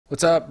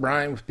What's up,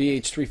 Brian with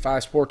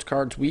BH35 Sports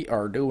Cards. We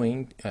are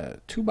doing a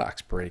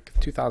 2-box break of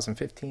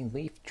 2015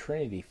 Leaf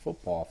Trinity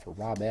football for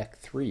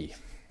roback3.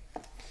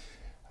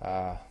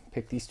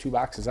 Pick these 2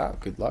 boxes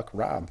out. Good luck,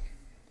 Rob.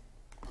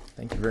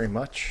 Thank you very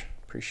much.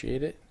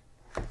 Appreciate it.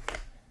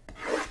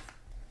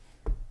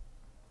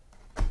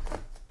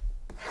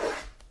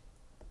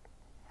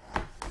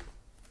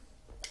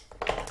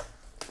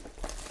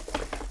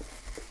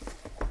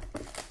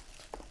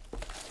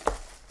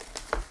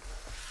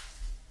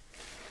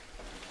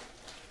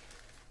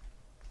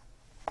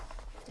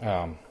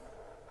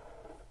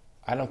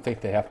 I don't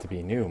think they have to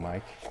be new,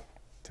 Mike,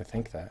 to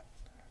think that.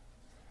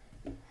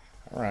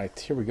 All right,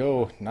 here we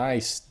go.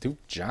 Nice.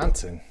 Duke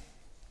Johnson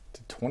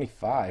to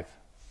 25.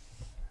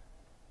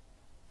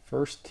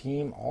 First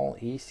team All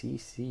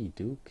ACC,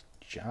 Duke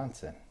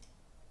Johnson.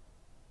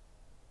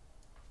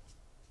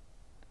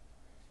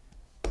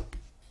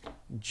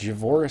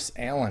 Javoris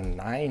Allen,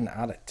 9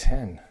 out of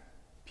 10.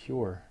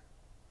 Pure.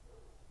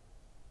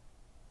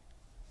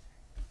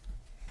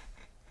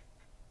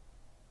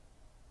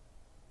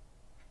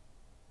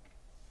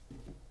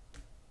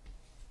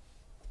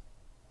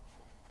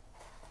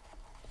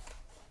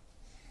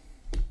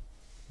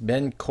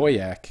 Ben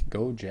Koyak,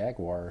 go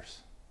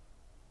Jaguars.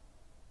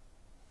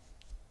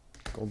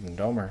 Golden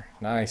Domer,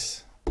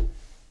 nice.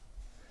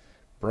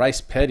 Bryce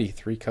Petty,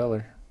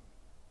 3-color.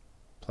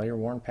 Player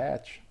worn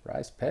patch.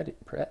 Bryce Petty.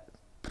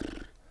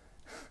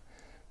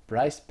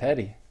 Bryce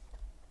Petty.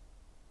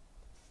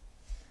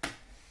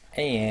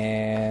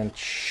 And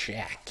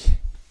Shaq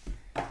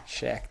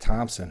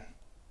Thompson.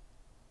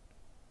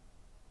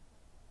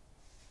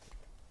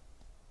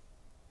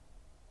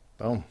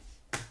 Boom.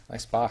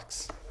 Nice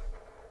box.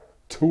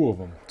 2 of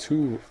them.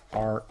 2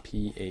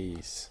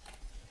 RPAs.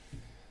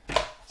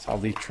 That's how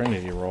Leaf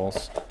Trinity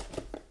rolls.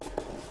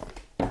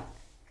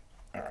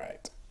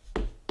 Alright.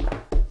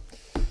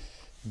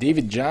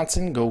 David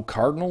Johnson, go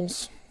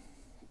Cardinals.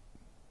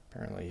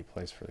 Apparently he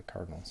plays for the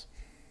Cardinals.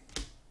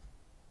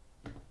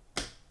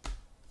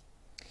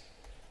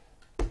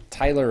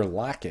 Tyler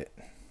Lockett,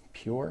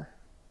 pure.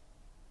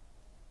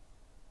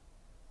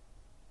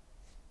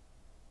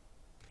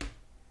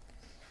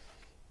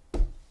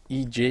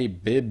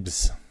 EJ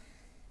Bibbs.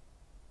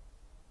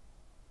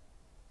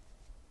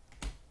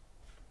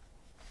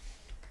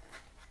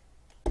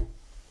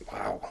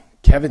 Wow.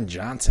 Kevin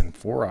Johnson,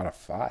 4 out of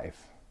 5.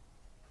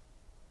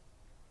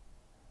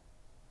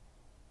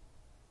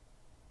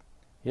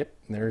 Yep,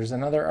 there's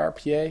another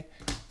RPA,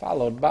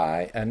 followed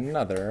by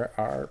another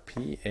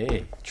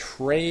RPA.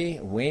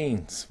 Trey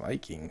Waynes,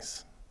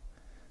 Vikings.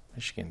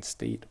 Michigan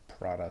State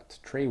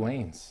product. Trey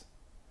Waynes.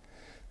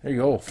 There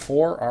you go,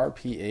 4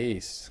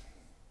 RPAs.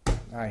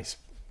 Nice.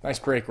 Nice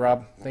break,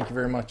 Rob. Thank you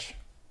very much.